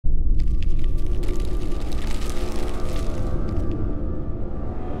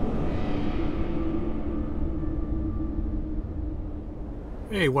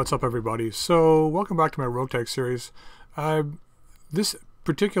Hey, what's up everybody? So welcome back to my ROGUETECH series. This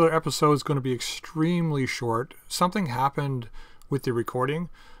particular episode is going to be extremely short. Something happened with the recording.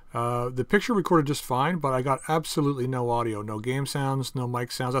 The picture recorded just fine, but I got absolutely no audio, no game sounds, no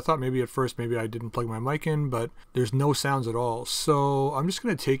mic sounds. I thought maybe at first I didn't plug my mic in, but there's no sounds at all. So I'm just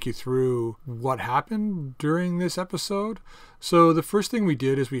going to take you through what happened during this episode. So the first thing we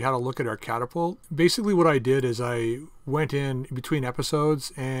did is we had a look at our catapult. Basically what I did is I went in between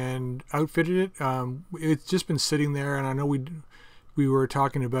episodes and outfitted it. It's just been sitting there, and I know we were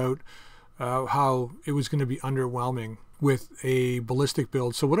talking about how it was going to be underwhelming with a ballistic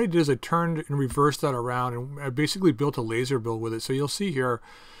build. So what I did is I turned and reversed that around, and I basically built a laser build with it. So you'll see here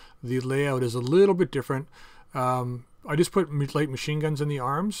the layout is a little bit different. I just put light machine guns in the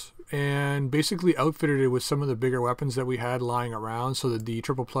arms and basically outfitted it with some of the bigger weapons that we had lying around. So the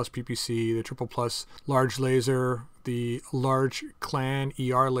triple plus PPC, the triple plus large laser, the large clan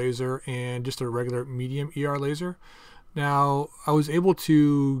ER laser, and just a regular medium ER laser. Now, I was able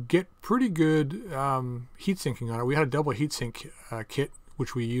to get pretty good heat sinking on it. We had a double heat sink kit,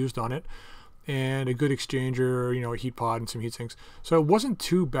 which we used on it, and a good exchanger, a heat pod and some heat sinks. So it wasn't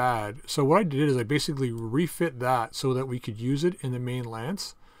too bad. So what I did is I basically refit that so that we could use it in the main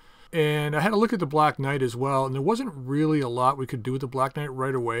lance. And I had a look at the Black Knight as well, and there wasn't really a lot we could do with the Black Knight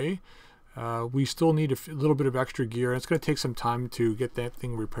right away. We still need a little bit of extra gear, and it's going to take some time to get that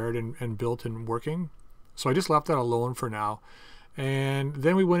thing repaired and built and working. So I just left that alone for now. And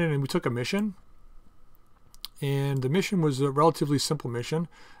then we went in and we took a mission. And the mission was a relatively simple mission.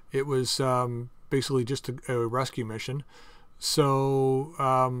 It was basically just a rescue mission.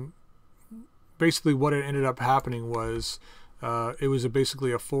 So basically what it ended up happening was it was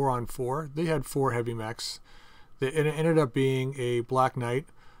basically a 4-on-4. They had 4 heavy mechs. And it ended up being a Black Knight,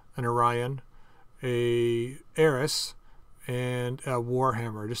 an Orion, a Eris, and a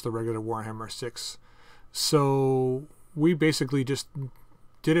Warhammer, just a regular Warhammer 6. So we basically just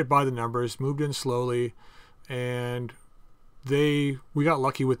did it by the numbers, moved in slowly, and we got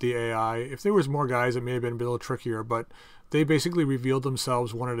lucky with the AI. If there was more guys, it may have been a little trickier, but they basically revealed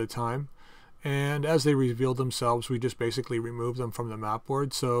themselves one at a time. And as they revealed themselves, we just basically removed them from the map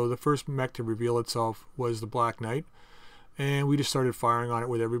board. So the first mech to reveal itself was the Black Knight, and we just started firing on it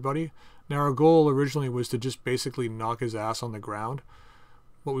with everybody. Now our goal originally was to just basically knock his ass on the ground.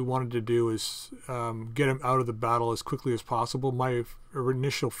 What we wanted to do is get him out of the battle as quickly as possible. My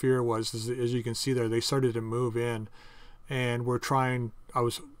initial fear was, as you can see there, they started to move in, and I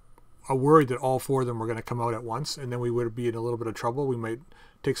was worried that all 4 of them were going to come out at once, and then we would be in a little bit of trouble. We might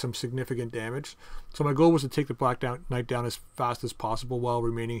take some significant damage. So my goal was to take the Black Knight down as fast as possible while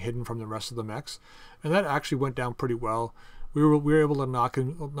remaining hidden from the rest of the mechs, and that actually went down pretty well. We were able to knock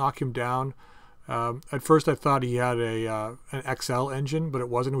him down. At first I thought he had an XL engine, but it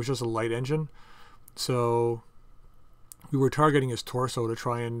wasn't. It was just a light engine. So we were targeting his torso to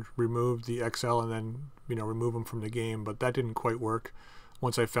try and remove the XL and then, remove him from the game, but that didn't quite work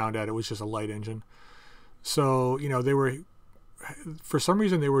once I found out it was just a light engine. So, for some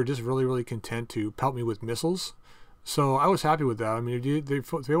reason they were just really, really content to pelt me with missiles. So I was happy with that. I mean, if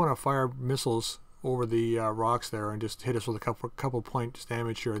they want to fire missiles over the rocks there and just hit us with a couple points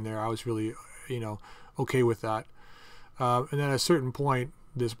damage here and there, I was really okay with that. And then at a certain point,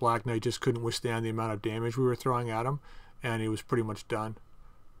 this Black Knight just couldn't withstand the amount of damage we were throwing at him, and he was pretty much done.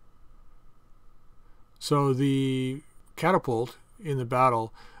 So the catapult in the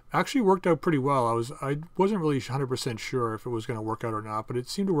battle actually worked out pretty well. I wasn't really 100% sure if it was going to work out or not, but it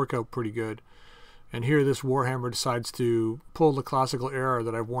seemed to work out pretty good. And here this Warhammer decides to pull the classical error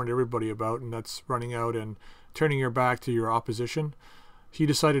that I've warned everybody about, and that's running out and turning your back to your opposition. He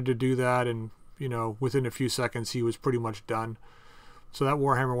decided to do that, and within a few seconds he was pretty much done. So that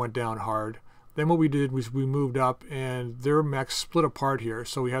Warhammer went down hard. Then what we did was we moved up, and their mechs split apart here.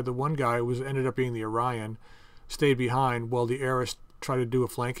 So we had the one guy who ended up being the Orion, stayed behind while the Eris tried to do a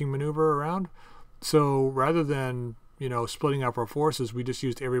flanking maneuver around. So rather than splitting up our forces, we just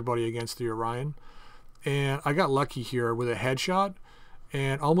used everybody against the Orion. And I got lucky here with a headshot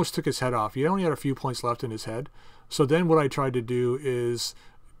and almost took his head off. He only had a few points left in his head. So then what I tried to do is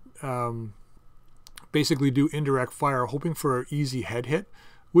basically do indirect fire, hoping for an easy head hit,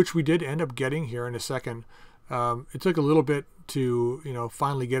 which we did end up getting here in a second. It took a little bit to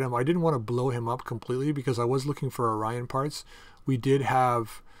finally get him. I didn't want to blow him up completely because I was looking for Orion parts. We did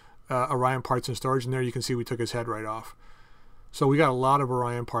have Orion parts in storage, and there you can see we took his head right off. So we got a lot of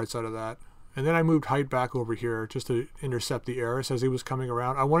Orion parts out of that. And then I moved height back over here just to intercept the Eris as he was coming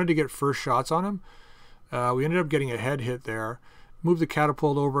around. I wanted to get first shots on him. We ended up getting a head hit there. Moved the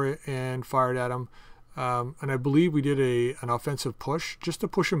catapult over and fired at him. And I believe we did an offensive push just to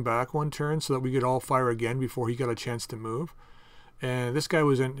push him back one turn so that we could all fire again before he got a chance to move. And this guy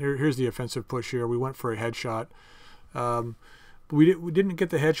was in, here's the offensive push here. We went for a headshot. We didn't get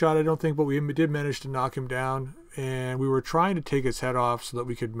the headshot, I don't think, but we did manage to knock him down. And we were trying to take his head off so that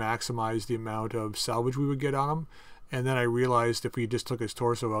we could maximize the amount of salvage we would get on him. And then I realized if we just took his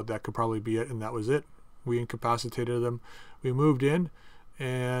torso out, that could probably be it, and that was it. We incapacitated them. We moved in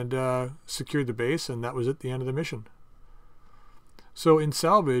and secured the base, and that was it, the end of the mission. So in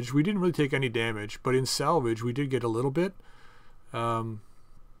salvage, we didn't really take any damage, but in salvage, we did get a little bit.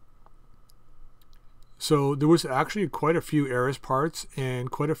 So there was actually quite a few Eris parts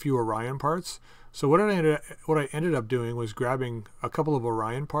and quite a few Orion parts. So what I ended up doing was grabbing a couple of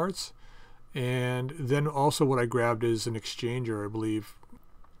Orion parts, and then also what I grabbed is an exchanger, I believe.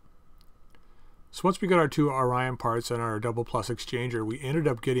 So once we got our 2 Orion parts and our double plus exchanger, we ended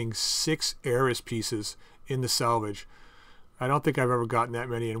up getting 6 Eris pieces in the salvage. I don't think I've ever gotten that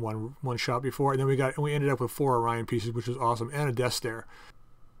many in one shot before. And then we ended up with 4 Orion pieces, which was awesome, and a Death Stare.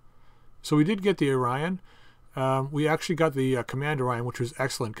 So we did get the Orion. We actually got the Command Orion, which was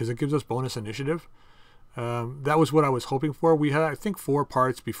excellent because it gives us bonus initiative. That was what I was hoping for. We had, I think, 4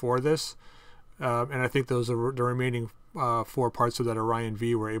 parts before this, and I think those are the remaining 4 parts of that Orion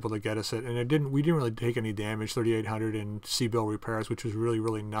V were able to get us it. And we didn't really take any damage, 3,800 in C-bill repairs, which was really,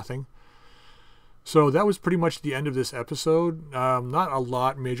 really nothing. So that was pretty much the end of this episode. Not a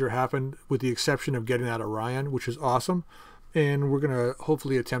lot major happened, with the exception of getting that Orion, which is awesome. And we're going to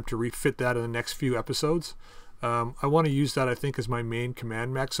hopefully attempt to refit that in the next few episodes. I want to use that, I think, as my main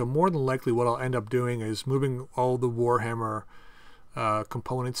command mech. So more than likely what I'll end up doing is moving all the Warhammer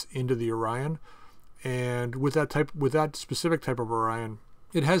components into the Orion. And with that specific type of Orion,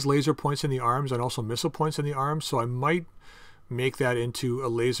 it has laser points in the arms and also missile points in the arms. So I might make that into a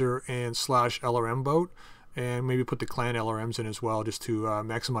laser and / LRM boat, and maybe put the clan LRMs in as well, just to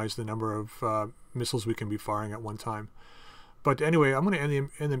maximize the number of missiles we can be firing at one time. But anyway, I'm going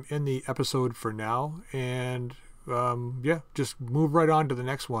to end the episode for now, and yeah, just move right on to the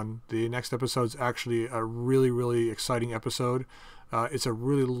next one. The next episode's actually a really, really exciting episode. It's a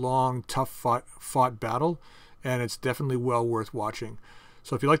really long, tough fought battle, and it's definitely well worth watching.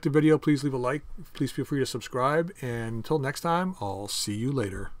 So if you liked the video, please leave a like. Please feel free to subscribe, and until next time, I'll see you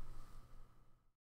later.